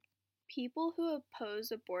People who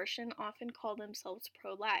oppose abortion often call themselves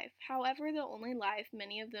pro life. However, the only life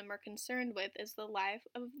many of them are concerned with is the life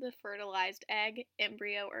of the fertilized egg,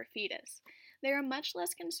 embryo, or fetus. They are much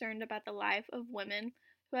less concerned about the life of women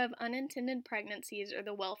who have unintended pregnancies or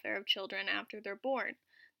the welfare of children after they're born.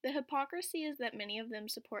 The hypocrisy is that many of them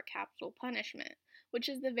support capital punishment, which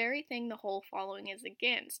is the very thing the whole following is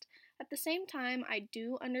against. At the same time, I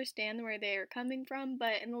do understand where they are coming from,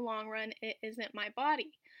 but in the long run, it isn't my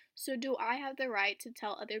body. So, do I have the right to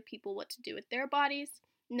tell other people what to do with their bodies?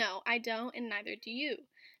 No, I don't, and neither do you.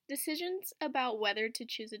 Decisions about whether to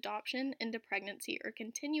choose adoption, end a pregnancy, or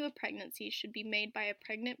continue a pregnancy should be made by a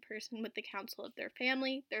pregnant person with the counsel of their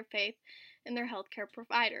family, their faith, and their healthcare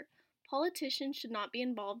provider. Politicians should not be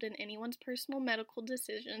involved in anyone's personal medical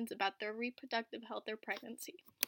decisions about their reproductive health or pregnancy.